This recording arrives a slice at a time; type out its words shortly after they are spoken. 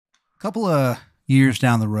couple of years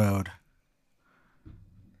down the road,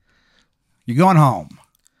 you're going home.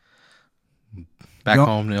 Back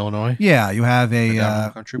home to Illinois? Yeah, you have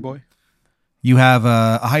a country boy? You have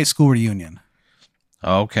a high school reunion.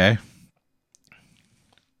 Oh, okay.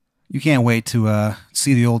 You can't wait to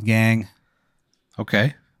see the old gang.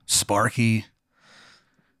 Okay. Sparky,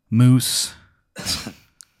 Moose. Those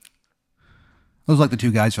are like the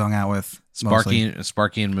two guys you hung out with. Sparky and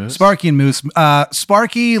Moose? Sparky and Moose.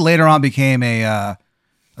 Sparky later on became a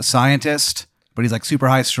scientist, but he's like super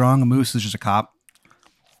high strung. Moose is just a cop.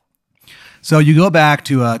 So you go back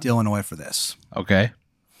to Illinois for this. Okay.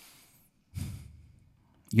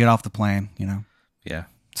 You get off the plane, you know. Yeah.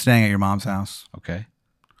 Staying at your mom's house. Okay.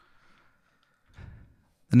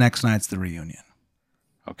 The next night's the reunion.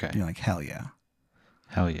 Okay. You're like, hell yeah.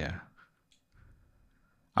 Hell yeah.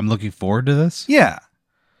 I'm looking forward to this? Yeah.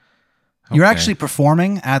 Okay. You're actually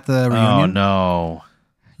performing at the reunion. Oh, no.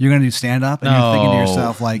 You're going to do stand-up, and you're thinking to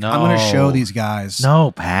yourself, like, I'm going to show these guys.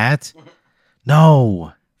 No, Pat.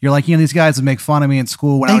 No. You're like, you know, these guys would make fun of me in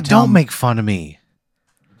school. They don't make fun of me.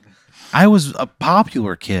 I was a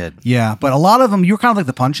popular kid. Yeah, but a lot of them, you're kind of like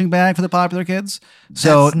the punching bag for the popular kids.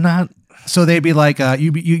 So that's not. So they'd be like,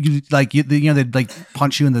 you like, you know, they'd like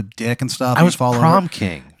punch you in the dick and stuff. I was prom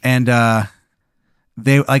king, and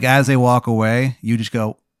they like as they walk away, you just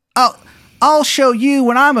go, "Oh, I'll show you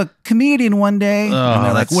when I'm a comedian one day." Oh, and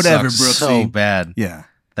they're like, "Whatever, Brooksy." So bad. Yeah,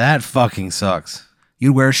 that fucking sucks.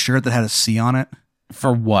 You'd wear a shirt that had a C on it.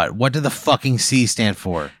 For what? What did the fucking C stand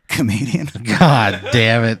for? Comedian. God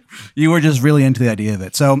damn it. You were just really into the idea of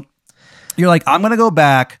it. So you're like, I'm going to go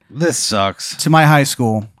back. This sucks. To my high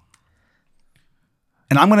school.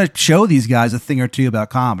 And I'm going to show these guys a thing or two about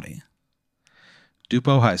comedy.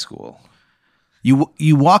 Dupo High School.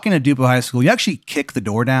 You walk into Dupo High School. You actually kick the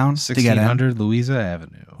door down to get in. 1600 Louisa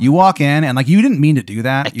Avenue. You walk in and like you didn't mean to do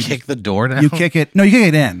that. You kick the door down? You kick it. No, you kick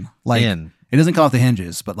it in. Like in. It doesn't come off the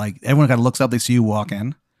hinges, but like everyone kind of looks up, they see you walk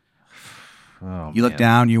in. Oh, you look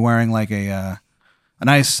down, you're wearing like a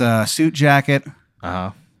nice suit jacket.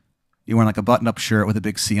 Uh-huh. You're wearing like a button-up shirt with a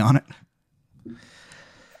big C on it.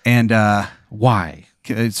 And why?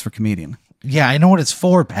 It's for comedian. Yeah, I know what it's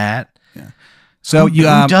for, Pat. Yeah. So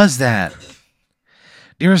who does that?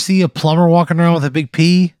 Do you ever see a plumber walking around with a big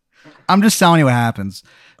P? I'm just telling you what happens.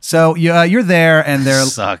 So you're there, and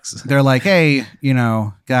they're like, hey, you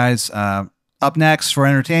know, guys, up next for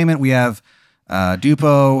entertainment, we have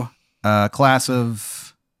Dupo, class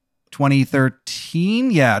of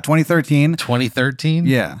 2013. Yeah, 2013. 2013?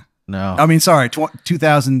 Yeah. No. I mean, sorry,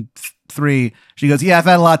 2003. She goes, yeah, I've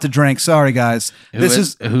had a lot to drink. Sorry, guys.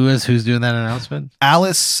 Who's doing that announcement?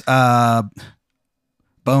 Alice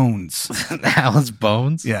Bones. Alice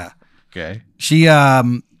Bones? Yeah. Okay. She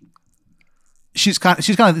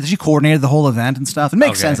coordinated the whole event and stuff. It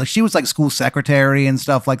makes sense. Like she was like school secretary and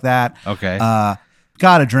stuff like that. Okay.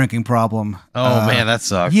 Got a drinking problem. Oh man, that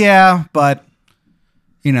sucks. Yeah, but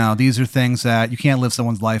you know, these are things that you can't live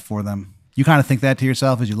someone's life for them. You kind of think that to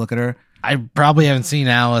yourself as you look at her. I probably haven't seen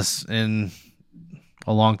Alice in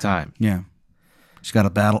a long time. Yeah. She's got a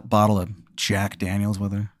bottle of Jack Daniels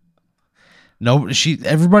with her. No,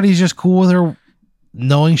 everybody's just cool with her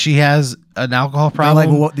knowing she has an alcohol problem.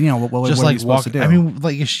 Like, what are you supposed to do? I mean,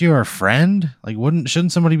 like, is she her friend? Like,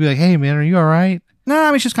 shouldn't somebody be like, hey, man, are you all right? No,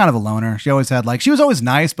 I mean, she's kind of a loner. She always had she was always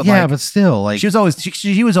nice, but yeah, but still, like, she was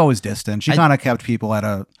always distant. She kind of kept people at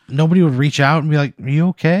a. Nobody would reach out and be like, are you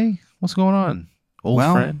okay? What's going on? Old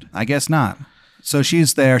friend? I guess not. So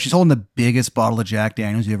she's there. She's holding the biggest bottle of Jack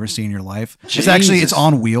Daniels you've ever seen in your life. It's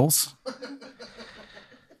on wheels.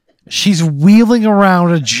 She's wheeling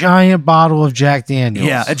around a giant bottle of Jack Daniels.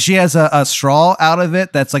 Yeah, and she has a straw out of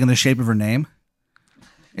it that's like in the shape of her name.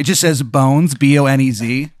 It just says Bones, Bonez.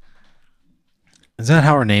 Is that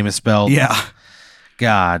how her name is spelled? Yeah.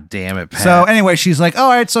 God damn it, Pat. So anyway, she's like, all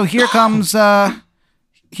right, so here comes,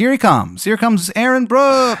 here he comes. Here comes Aaron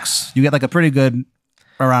Brooks. You get like a pretty good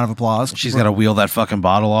round of applause. She's got to wheel that fucking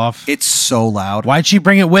bottle off. It's so loud. Why'd she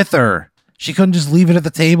bring it with her? She couldn't just leave it at the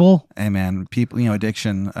table? Hey, man, people,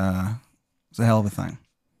 addiction is a hell of a thing.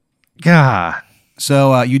 God.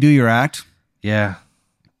 So you do your act. Yeah.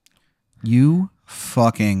 You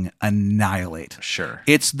fucking annihilate. Sure.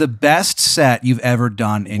 It's the best set you've ever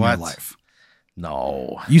done in your life.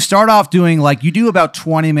 No. You start off doing you do about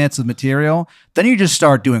 20 minutes of material, then you just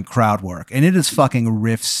start doing crowd work, and it is fucking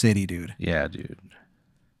Riff City, dude. Yeah, dude.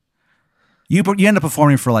 You end up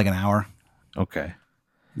performing for like an hour. Okay.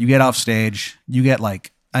 You get off stage. You get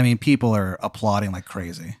people are applauding like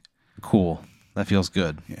crazy. Cool. That feels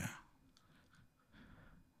good. Yeah.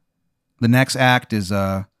 The next act is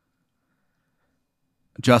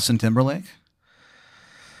Justin Timberlake.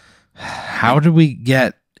 How do we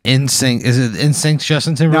get NSYNC? Is it NSYNC's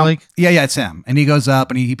Justin Timberlake? No, yeah, it's him. And he goes up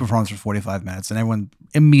and he performs for 45 minutes, and everyone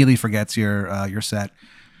immediately forgets your set.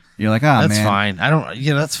 You're like, oh, that's man. fine.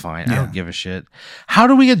 That's fine. Yeah. I don't give a shit. How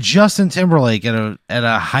do we get Justin Timberlake at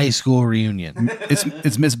a high school reunion?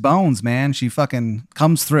 It's Miss Bones, man. She fucking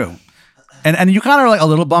comes through. And you kind of are like a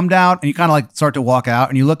little bummed out, and you kind of like start to walk out,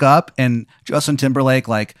 and you look up, and Justin Timberlake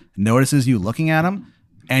like notices you looking at him,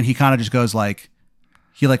 and he kind of just goes like,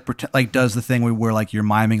 he like does the thing where like you're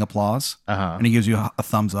miming applause, and he gives you a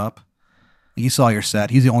thumbs up. He saw your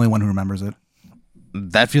set. He's the only one who remembers it.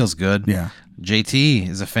 That feels good. Yeah. JT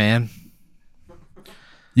is a fan.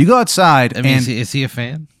 You go outside. I mean, is he a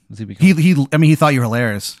fan? He thought you were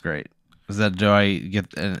hilarious. Great. Is that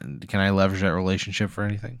can I leverage that relationship for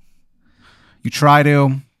anything? You try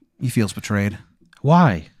to. He feels betrayed.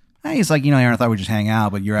 Why? He's like, Aaron, I thought we'd just hang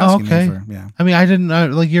out, but you're asking me for, yeah. I mean, I didn't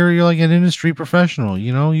like you're like an industry professional.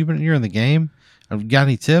 You're in the game. Got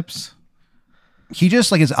any tips? He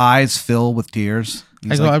just like his eyes fill with tears.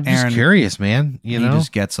 He's like, I'm Aaron, just curious, man. He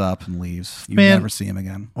just gets up and leaves. You never see him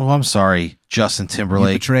again. Oh, I'm sorry, Justin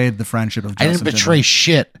Timberlake. You betrayed the friendship of Justin I didn't betray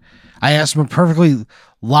shit. I asked him a perfectly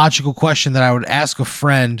logical question that I would ask a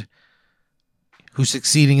friend who's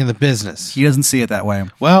succeeding in the business. He doesn't see it that way.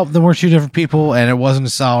 Well, then we're two different people, and it wasn't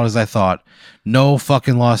as solid as I thought. No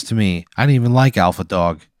fucking loss to me. I didn't even like Alpha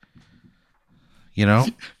Dog.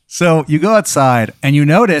 So you go outside, and you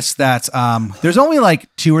notice that there's only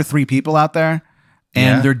like 2 or 3 people out there,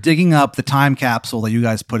 and they're digging up the time capsule that you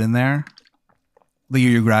guys put in there the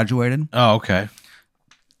year you graduated. Oh, okay.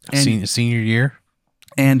 Senior year.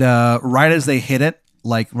 And right as they hit it,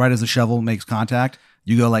 like right as the shovel makes contact,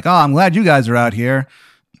 you go like, oh, I'm glad you guys are out here.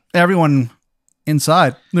 Everyone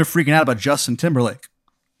inside, they're freaking out about Justin Timberlake.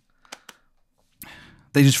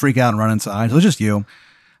 They just freak out and run inside. So it's just you.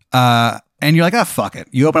 And you're like, oh, fuck it.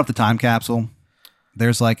 You open up the time capsule.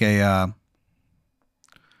 There's like there's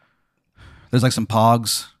like some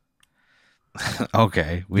Pogs.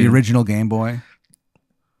 Okay. The original Game Boy.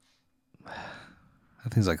 I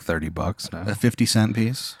think it's like $30 now. A 50-cent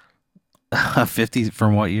piece. 50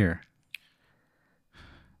 from what year?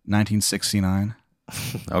 1969.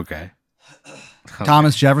 Okay.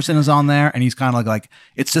 Thomas Jefferson is on there, and he's kind of like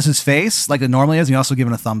it's just his face, like it normally is. And he also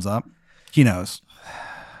given a thumbs up. He knows.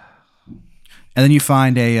 And then you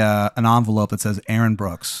find an envelope that says Aaron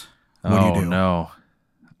Brooks. What do you do? No,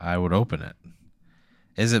 I would open it.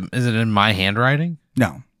 Is it in my handwriting?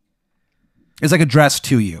 No. It's like addressed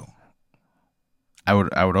to you. I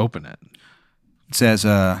would open it. It says,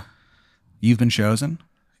 "You've been chosen."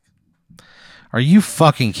 Are you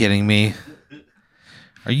fucking kidding me?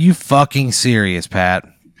 Are you fucking serious, Pat?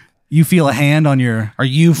 You feel a hand on your Are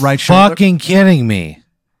you right shoulder? Fucking kidding me?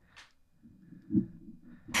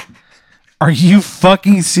 Are you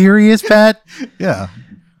fucking serious, Pat? Yeah.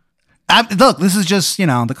 Look, this is just,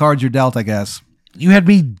 the cards you're dealt, I guess. You had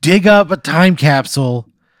me dig up a time capsule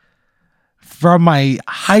from my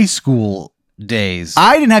high school days.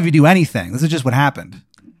 I didn't have you do anything. This is just what happened.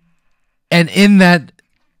 And in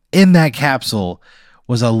that capsule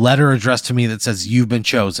was a letter addressed to me that says, "You've been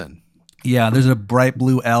chosen." Yeah, there's a bright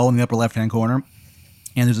blue L in the upper left-hand corner,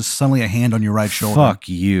 and there's suddenly a hand on your right shoulder. Fuck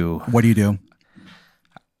you. What do you do?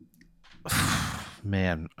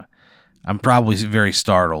 Man, I'm probably very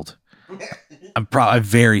startled. I'm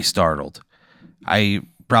very startled. I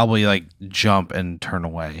probably like jump and turn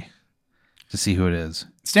away to see who it is.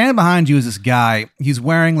 Standing behind you is this guy. He's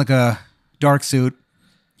wearing like a dark suit.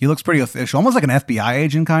 He looks pretty official, almost like an FBI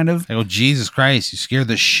agent, kind of. I go, Jesus Christ, you scared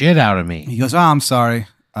the shit out of me. He goes, "Oh, I'm sorry."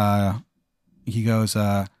 He goes,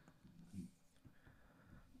 "Hi,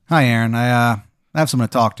 Aaron. I have something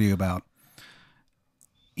to talk to you about."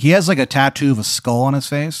 He has like a tattoo of a skull on his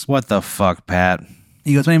face. What the fuck, Pat?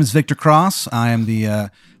 He goes, "My name is Victor Cross. I am the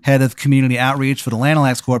head of community outreach for the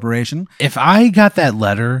Lanalax Corporation." If I got that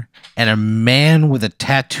letter and a man with a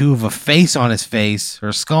tattoo of a face on his face or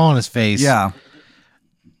a skull on his face,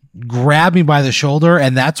 grabbed me by the shoulder,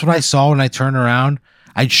 and that's what I saw when I turned around,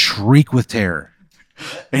 I'd shriek with terror.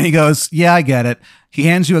 And he goes, "Yeah, I get it." He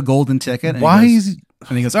hands you a golden ticket. And Why is he?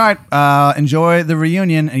 And he goes, "All right, enjoy the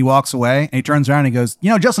reunion." And he walks away, and he turns around and he goes,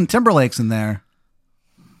 "Justin Timberlake's in there."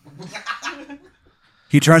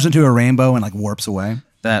 He turns into a rainbow and like warps away.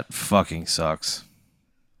 That fucking sucks.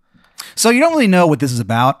 So you don't really know what this is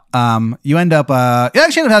about. You actually end up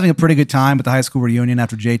having a pretty good time at the high school reunion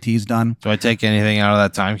after JT's done. Do I take anything out of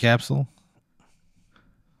that time capsule?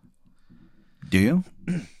 Do you?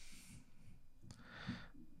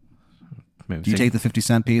 Do you take the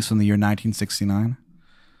 50-cent piece from the year 1969?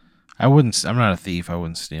 I wouldn't. I'm not a thief. I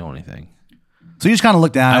wouldn't steal anything. So you just kind of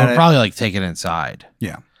look down at it. I would probably like take it inside.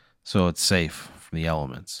 Yeah. so it's safe from the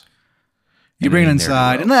elements. You bring it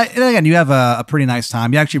inside, and again, you have a pretty nice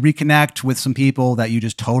time. You actually reconnect with some people that you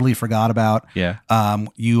just totally forgot about. Yeah.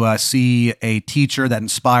 You see a teacher that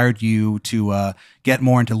inspired you to get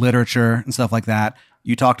more into literature and stuff like that.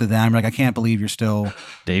 You talk to them. You're like, I can't believe you're still...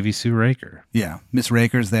 Davy Sue Raker. Yeah. Miss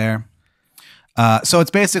Raker's there. So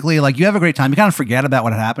it's basically like you have a great time. You kind of forget about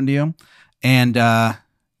what had happened to you. And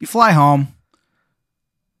you fly home.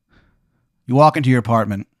 You walk into your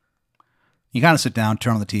apartment. You kind of sit down,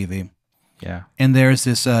 turn on the TV. Yeah. And there's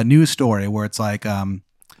this news story where it's like,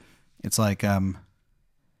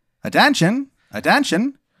 attention,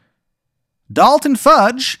 Dalton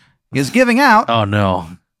Fudge is giving out Oh,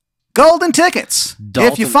 no. golden tickets.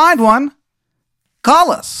 If you find one,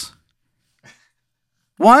 call us.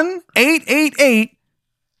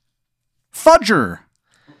 1-888-Fudger.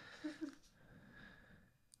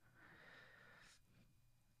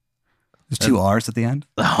 There's 2 R's at the end.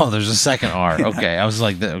 Oh, there's a second R. Okay. I was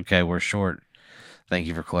like, okay, we're short. Thank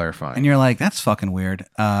you for clarifying. And you're like, that's fucking weird.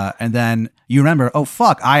 And then you remember, oh,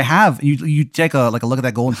 fuck, I have. You take a look at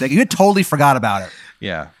that golden ticket. You had totally forgot about it.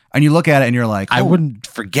 Yeah. And you look at it and you're like, oh. I wouldn't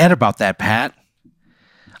forget about that, Pat.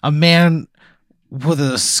 A man with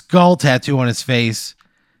a skull tattoo on his face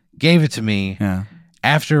gave it to me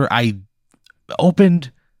after I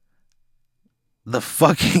opened the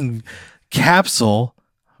fucking capsule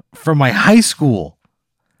from my high school.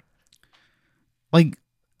 Like,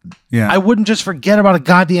 I wouldn't just forget about a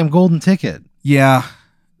goddamn golden ticket. Yeah,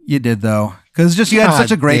 you did though. Because you had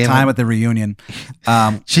such a great time at the reunion.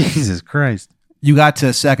 Jesus Christ. You got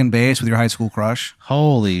to second base with your high school crush.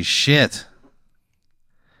 Holy shit.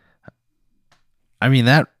 I mean,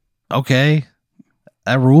 that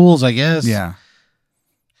rules, I guess. Yeah.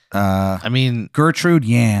 I mean, Gertrude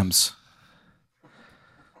Yams.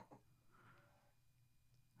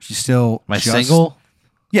 She's still single?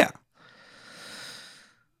 Yeah.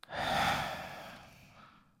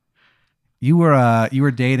 You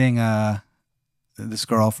were dating this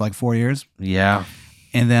girl for like 4 years. Yeah.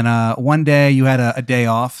 And then one day you had a day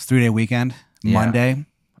off, 3-day weekend, Monday.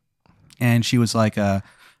 And she was like, I've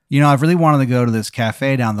really wanted to go to this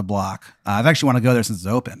cafe down the block. I've actually wanted to go there since it's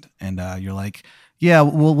opened. And you're like, yeah,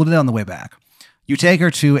 we'll do that on the way back. You take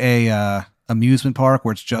her to a amusement park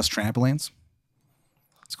where it's just trampolines.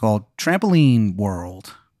 It's called Trampoline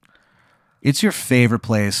World. It's your favorite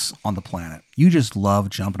place on the planet. You just love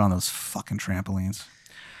jumping on those fucking trampolines.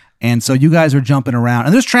 And so you guys are jumping around.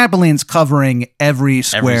 And there's trampolines covering every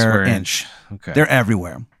square inch. Okay. They're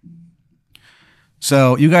everywhere.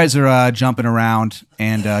 So you guys are jumping around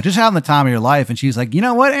and just having the time of your life. And she's like, you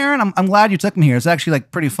know what, Aaron? I'm glad you took me here. It's actually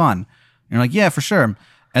like pretty fun. And you're like, yeah, for sure.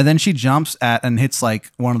 And then she jumps at and hits like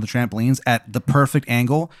one of the trampolines at the perfect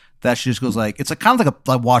angle that she just goes like, it's like kind of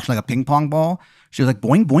like watching like a ping pong ball. She was like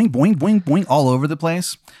boing, boing, boing, boing, boing all over the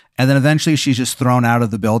place. And then eventually she's just thrown out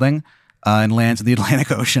of the building and lands in the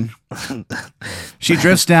Atlantic Ocean. She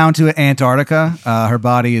drifts down to Antarctica. Her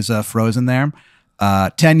body is frozen there.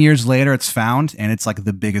 10 years later, it's found, and it's like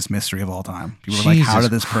the biggest mystery of all time. People are like, how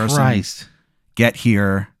did this person get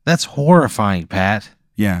here? That's horrifying, Pat.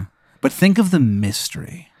 Yeah. But think of the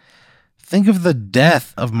mystery. Think of the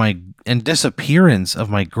death of and disappearance of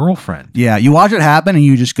my girlfriend. Yeah. You watch it happen, and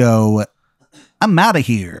you just go, I'm out of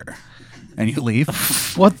here. And you leave.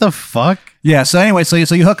 What the fuck? Yeah. So anyway, so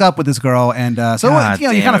you hook up with this girl, and you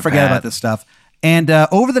kind of forget about this stuff. And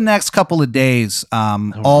over the next couple of days,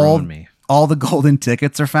 all the golden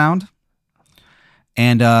tickets are found,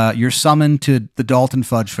 and you're summoned to the Dalton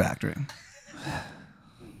Fudge factory.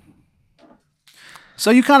 So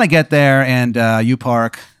you kind of get there, and you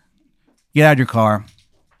park, get out of your car,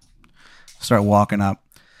 start walking up.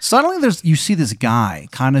 Suddenly, you see this guy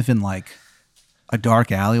kind of in like a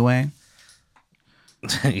dark alleyway.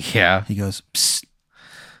 Yeah. He goes, psst.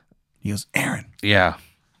 He goes, Aaron. Yeah.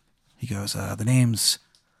 He goes, the name's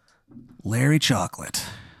Larry Chocolate.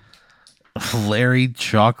 Larry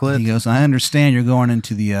Chocolate? He goes, I understand you're going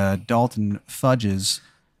into the Dalton Fudge's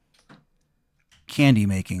candy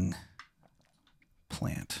making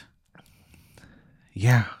plant.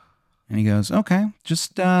 Yeah. And he goes, okay,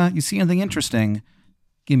 just you see anything interesting,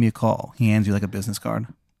 give me a call. He hands you like a business card.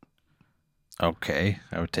 Okay,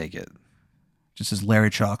 I would take it. Just says Larry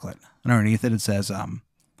Chocolate. And underneath it says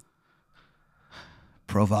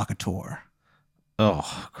provocateur.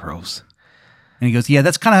 Oh, gross. And he goes, yeah,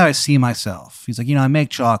 that's kind of how I see myself. He's like, I make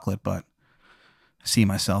chocolate, but I see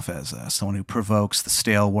myself as someone who provokes the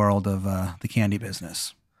stale world of the candy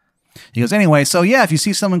business. He goes, anyway, so yeah, if you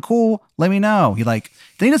see someone cool, let me know. He then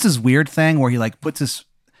he does this weird thing where he puts his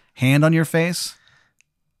hand on your face.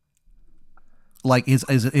 Like his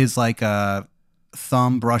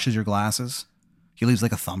thumb brushes your glasses. He leaves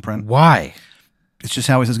like a thumbprint. Why? It's just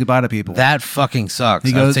how he says goodbye to people. That fucking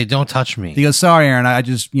sucks. I would say, don't touch me. He goes, sorry, Aaron. I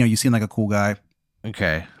just, you seem like a cool guy.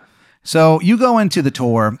 Okay. So you go into the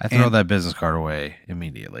tour. I throw that business card away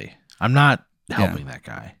immediately. I'm not helping that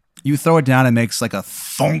guy. You throw it down and it makes like a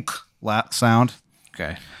thunk sound.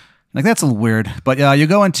 Okay. Like that's a little weird. But you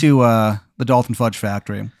go into the Dalton Fudge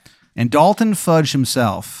factory. And Dalton Fudge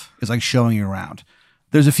himself is like showing you around.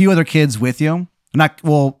 There's a few other kids with you.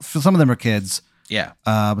 Some of them are kids. Yeah.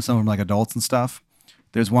 But some of them are like adults and stuff.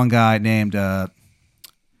 There's one guy named,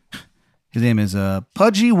 his name is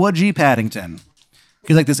Pudgy Wudgy Paddington.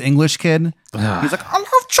 He's like this English kid. He's like, I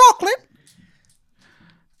love chocolate.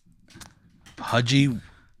 Pudgy,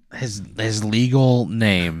 his legal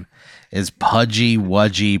name is Pudgy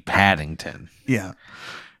Wudgy Paddington. Yeah.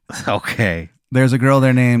 Okay. There's a girl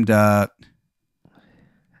there named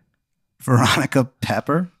Veronica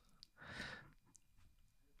Pepper.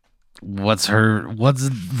 What's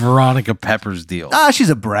Veronica Pepper's deal? She's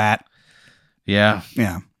a brat. Yeah.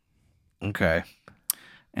 Yeah. Okay.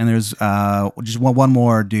 And there's just one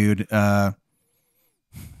more dude.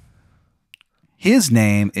 His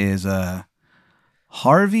name is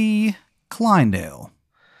Harvey Kleindale.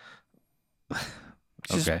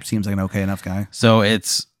 Okay. Seems like an okay enough guy. So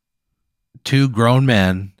it's 2 grown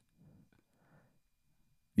men.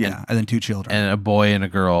 Yeah, and then 2 children. And a boy and a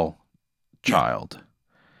girl child.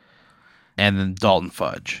 And then Dalton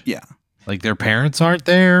Fudge. Yeah. Like their parents aren't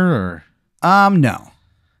there, or? No.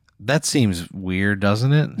 That seems weird,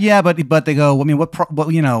 doesn't it? Yeah, but they go, I mean,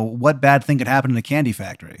 what bad thing could happen in a candy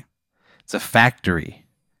factory? It's a factory.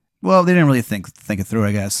 Well, they didn't really think it through,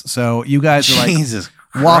 I guess. So you guys are like Jesus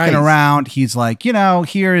walking around. He's like,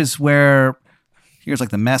 here's like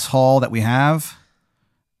the mess hall that we have.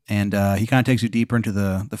 And he kind of takes you deeper into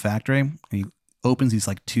the factory. And he opens these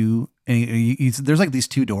like 2, and there's like these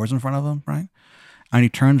 2 doors in front of him, right? And he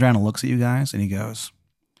turns around and looks at you guys and he goes,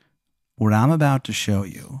 what I'm about to show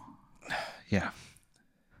you. Yeah.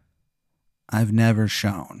 I've never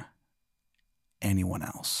shown anyone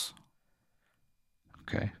else.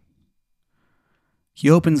 Okay. He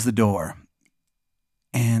opens the door,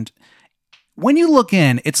 and when you look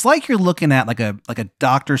in, it's like you're looking at like a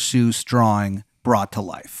Dr. Seuss drawing brought to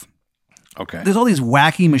life. Okay. There's all these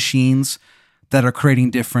wacky machines that are creating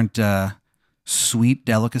different sweet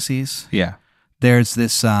delicacies. Yeah. There's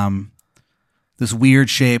this weird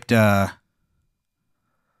shaped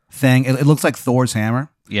thing. It looks like Thor's hammer.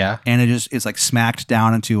 Yeah. And it's like smacked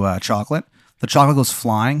down into chocolate. The chocolate goes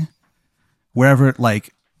flying wherever it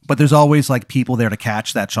but there's always like people there to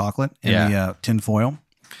catch that chocolate in the tin foil.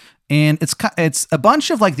 And it's a bunch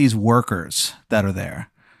of like these workers that are there.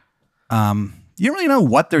 You don't really know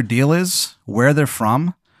what their deal is, where they're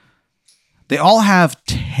from. They all have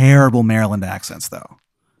terrible Maryland accents though.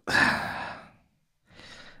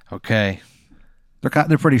 Okay.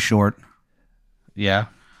 They're pretty short. Yeah.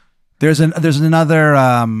 There's another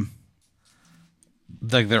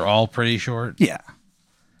like they're all pretty short. Yeah.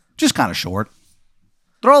 Just kind of short.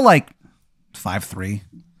 They're all like 5'3".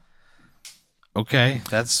 Okay,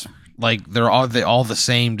 that's like they're all the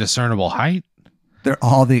same discernible height. They're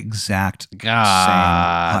all the exact same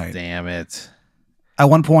height. Damn it! At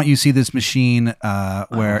one point, you see this machine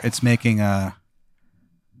where it's making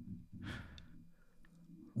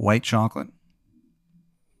white chocolate.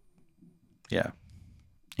 Yeah,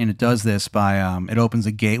 and it does this by it opens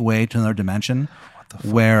a gateway to another dimension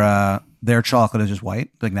where their chocolate is just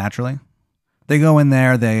white, like naturally. They go in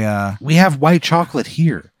there. We have white chocolate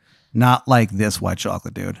here. Not like this white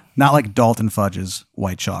chocolate, dude. Not like Dalton Fudge's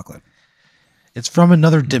white chocolate. It's from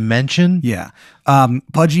another dimension? Yeah.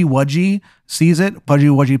 Pudgy Wudgy sees it, Pudgy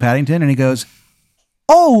Wudgy Paddington, and he goes,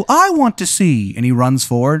 oh, I want to see. And he runs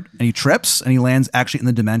forward, and he trips, and he lands actually in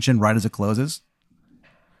the dimension right as it closes.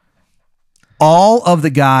 All of the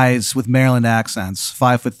guys with Maryland accents,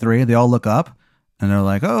 5'3", they all look up, and they're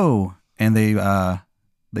like, oh. And they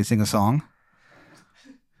sing a song.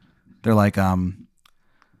 They're like,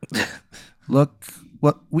 look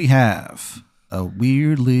what we have. A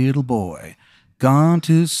weird little boy gone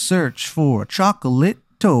to search for a chocolate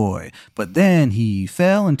toy, but then he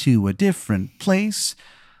fell into a different place.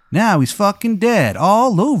 Now he's fucking dead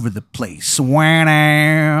all over the place.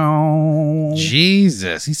 Wow.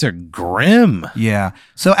 Jesus, these are grim. Yeah.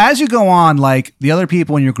 So as you go on, like the other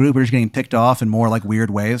people in your group are just getting picked off in more like weird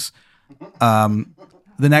ways. The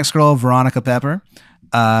next girl, Veronica Pepper,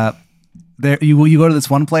 there you go to this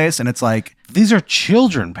one place and it's like, these are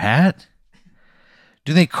children, Pat.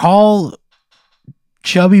 Do they call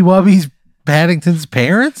Chubby Wubby's Paddington's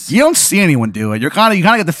parents? You don't see anyone do it. You kind of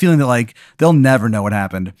get the feeling that like they'll never know what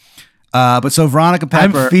happened. But so Veronica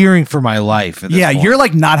Pepper, I'm fearing for my life. At this point. You're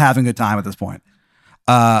like not having a good time at this point.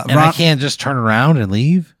 And I can't just turn around and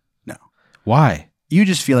leave. No. Why? You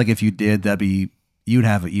just feel like if you did, you'd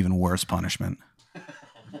have an even worse punishment.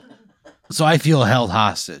 So I feel held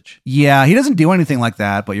hostage. Yeah, he doesn't do anything like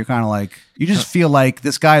that, but you're kind of like, you just feel like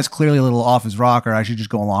this guy is clearly a little off his rocker. I should just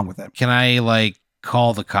go along with it. Can I like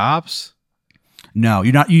call the cops? No,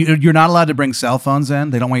 you're not. You're not allowed to bring cell phones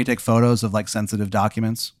in. They don't want you to take photos of like sensitive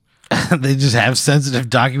documents. They just have sensitive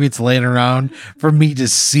documents laying around for me to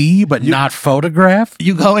see, but not photograph.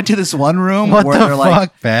 You go into this one room where they're fuck,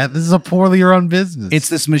 like, Pat? This is a poorly run business. It's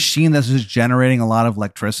this machine that's just generating a lot of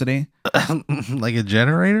electricity, like a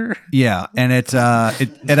generator. Yeah, and it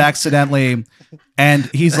accidentally, and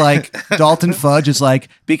he's like, Dalton Fudge is like,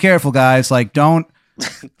 be careful, guys, like don't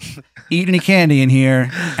eat any candy in here.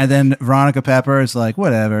 And then Veronica Pepper is like,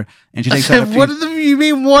 whatever, and she takes out. What do you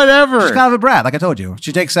mean, whatever? She's kind of a brat, like I told you.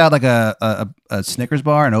 She takes out like a Snickers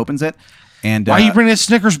bar and opens it. And why are you bringing a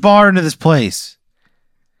Snickers bar into this place?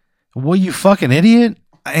 What, you fucking idiot?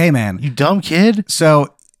 Hey, man, you dumb kid.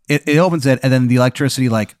 So it opens it, and then the electricity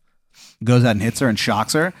like goes out and hits her and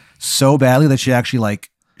shocks her so badly that she actually like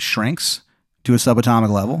shrinks to a subatomic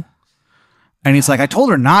level. And he's like, I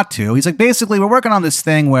told her not to. He's like, basically, we're working on this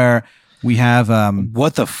thing where we have...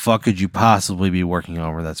 what the fuck could you possibly be working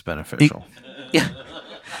over that's beneficial?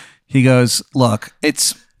 He goes, look,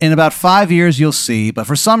 it's in about 5 years, you'll see. But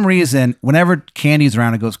for some reason, whenever candy's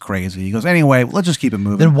around, it goes crazy. He goes, anyway, let's just keep it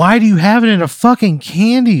moving. Then why do you have it in a fucking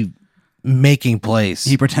candy making place?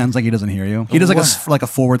 He pretends like he doesn't hear you. He does like a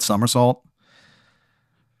forward somersault.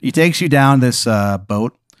 He takes you down this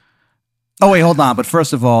boat. Oh, wait, hold on. But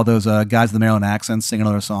first of all, those guys with the Maryland accents sing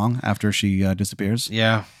another song after she disappears.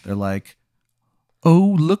 Yeah. They're like,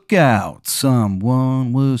 oh, look out.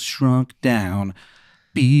 Someone was shrunk down.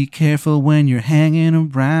 Be careful when you're hanging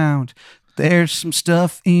around. There's some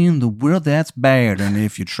stuff in the world that's bad. And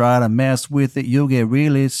if you try to mess with it, you'll get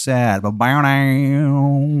really sad.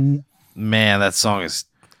 Man, that song is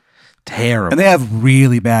terrible. And they have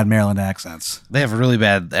really bad Maryland accents. They have really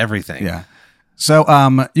bad everything. Yeah. So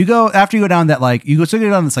you go after you go down that like you go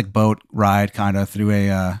down this like boat ride kind of through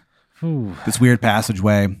a this weird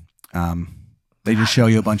passageway. They just show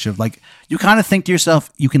you a bunch of like you kind of think to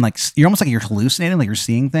yourself you can like you're almost like you're hallucinating, like you're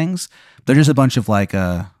seeing things. They're just a bunch of like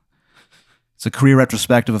it's a career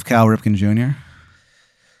retrospective of Cal Ripken Jr.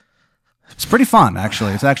 It's pretty fun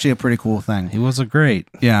actually. It's actually a pretty cool thing. He was a great.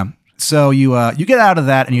 Yeah. So you get out of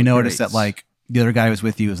that and you notice that like the other guy who was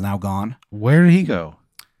with you is now gone. Where did he go?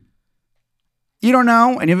 You don't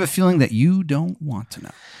know, and you have a feeling that you don't want to know.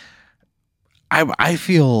 I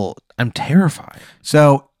feel I'm terrified.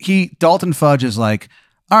 So Dalton Fudge is like,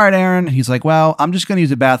 all right, Aaron. He's like, well, I'm just going to use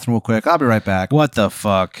the bathroom real quick. I'll be right back. What the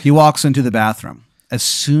fuck? He walks into the bathroom as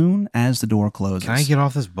soon as the door closes. Can I get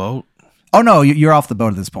off this boat? Oh, no, you're off the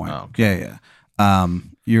boat at this point. Oh, okay. Yeah.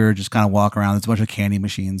 You're just kind of walking around. There's a bunch of candy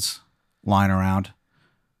machines lying around,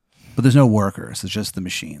 but there's no workers. It's just the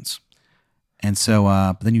machines. And so,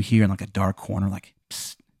 but then you hear in like a dark corner, like,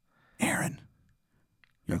 psst, Aaron.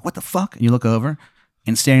 You're like, what the fuck? And you look over,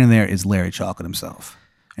 and standing there is Larry Chocolate himself.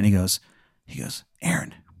 And he goes,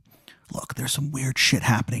 Aaron, look, there's some weird shit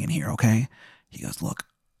happening in here, okay? He goes, look,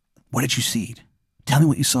 what did you see? Tell me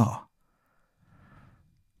what you saw.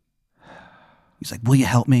 He's like, will you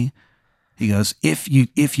help me? He goes, if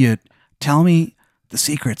you tell me the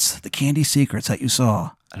secrets, the candy secrets that you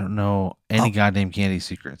saw. I don't know any goddamn candy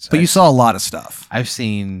secrets. But you saw a lot of stuff. I've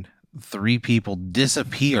seen 3 people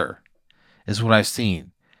disappear is what I've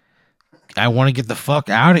seen. I want to get the fuck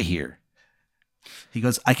out of here. He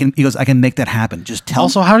goes, I can make that happen. Just tell me.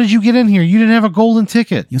 Also, how did you get in here? You didn't have a golden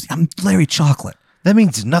ticket. He goes, I'm Larry Chocolate. That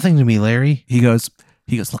means nothing to me, Larry. He goes,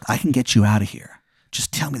 look, I can get you out of here.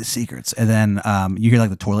 Just tell me the secrets. And then you hear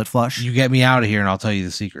like the toilet flush. You get me out of here and I'll tell you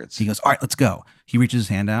the secrets. He goes, all right, let's go. He reaches his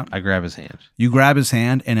hand out. I grab his hand. You grab his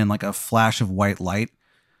hand, and in like a flash of white light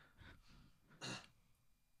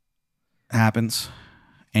happens.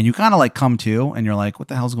 And you kind of like come to, and you're like, what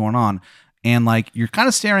the hell's going on? And like, you're kind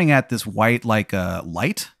of staring at this white like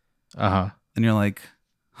light. Uh-huh. And you're like,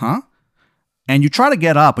 huh? And you try to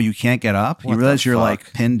get up, but you can't get up. You realize you're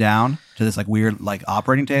like pinned down to this like weird like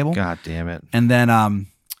operating table. God damn it. And then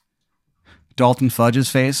Dalton Fudge's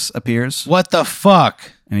face appears. What the fuck?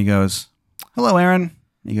 And he goes, hello, Aaron.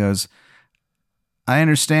 He goes, I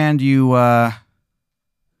understand you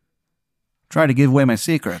tried to give away my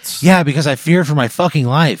secrets. Yeah, because I feared for my fucking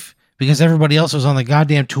life. Because everybody else was on the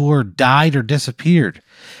goddamn tour, died or disappeared.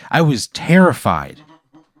 I was terrified.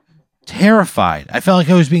 Terrified. I felt like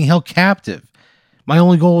I was being held captive. My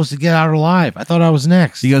only goal was to get out alive. I thought I was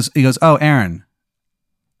next. He goes, oh, Aaron,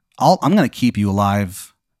 I'm going to keep you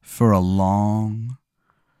alive for a long,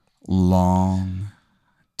 long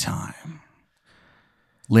time.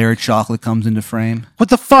 Larry Chocolate comes into frame. What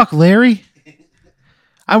the fuck, Larry?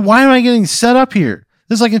 Why am I getting set up here?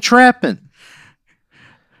 This is like entrapment.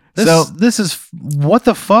 This is what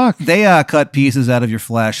the fuck? They cut pieces out of your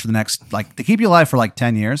flesh for the next, they keep you alive for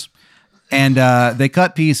 10 years. And they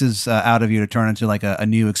cut pieces out of you to turn into a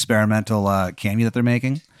new experimental candy that they're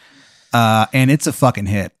making. And it's a fucking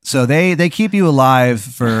hit. So they keep you alive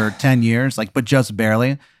for 10 years, but just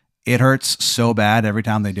barely. It hurts so bad every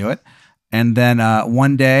time they do it. And then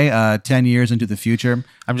one day, 10 years into the future,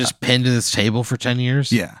 I'm just pinned to this table for 10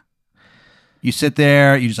 years. Yeah. You sit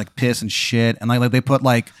there, you just piss and shit. And they put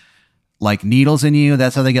needles in you.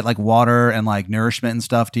 That's how they get water and nourishment and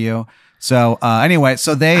stuff to you. So anyway,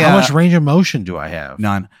 how much range of motion do I have?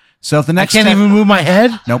 None. So if the next I can't even move my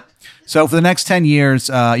head. Nope. So for the next 10 years,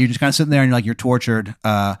 you're just kind of sitting there and you're tortured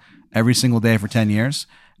every single day for 10 years.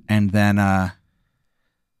 And then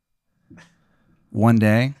one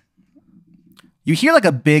day you hear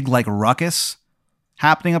a big ruckus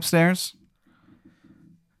happening upstairs.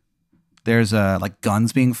 There's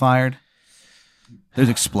guns being fired. There's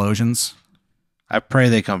explosions. I pray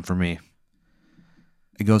they come for me.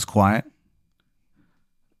 It goes quiet.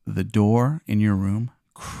 The door in your room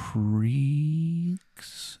creaks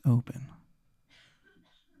open.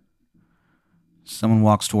 Someone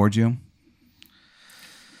walks towards you.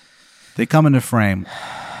 They come into frame.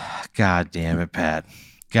 God damn it, Pat.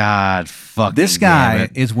 God fucking This guy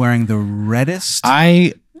is wearing the reddest.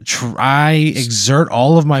 I exert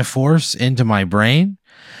all of my force into my brain.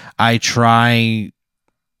 I just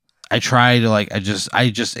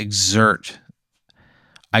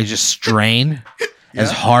strain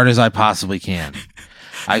as hard as I possibly can.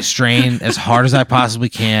 I strain as hard as I possibly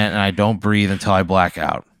can, and I don't breathe until I black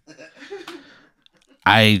out.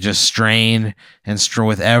 I just strain and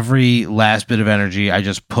with every last bit of energy. I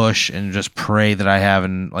just push and just pray that I have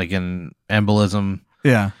an embolism.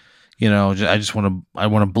 Yeah. I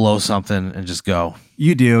want to blow something and just go.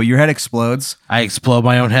 You do. Your head explodes. I explode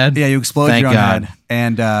my own head. Yeah, you explode your own head.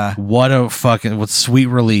 And what sweet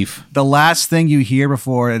relief. The last thing you hear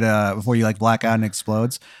before you black out and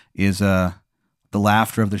explodes is the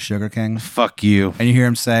laughter of the Sugar King. Fuck you. And you hear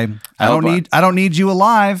him say, I don't need you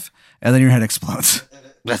alive. And then your head explodes.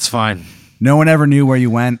 That's fine. No one ever knew where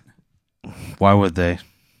you went. Why would they?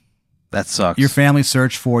 That sucks. Your family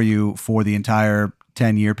searched for you for the entire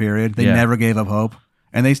 10-year period. They never gave up hope.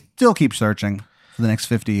 And they still keep searching for the next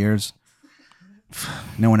 50 years.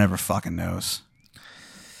 No one ever fucking knows.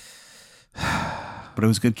 But it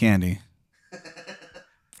was good candy.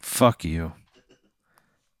 Fuck you.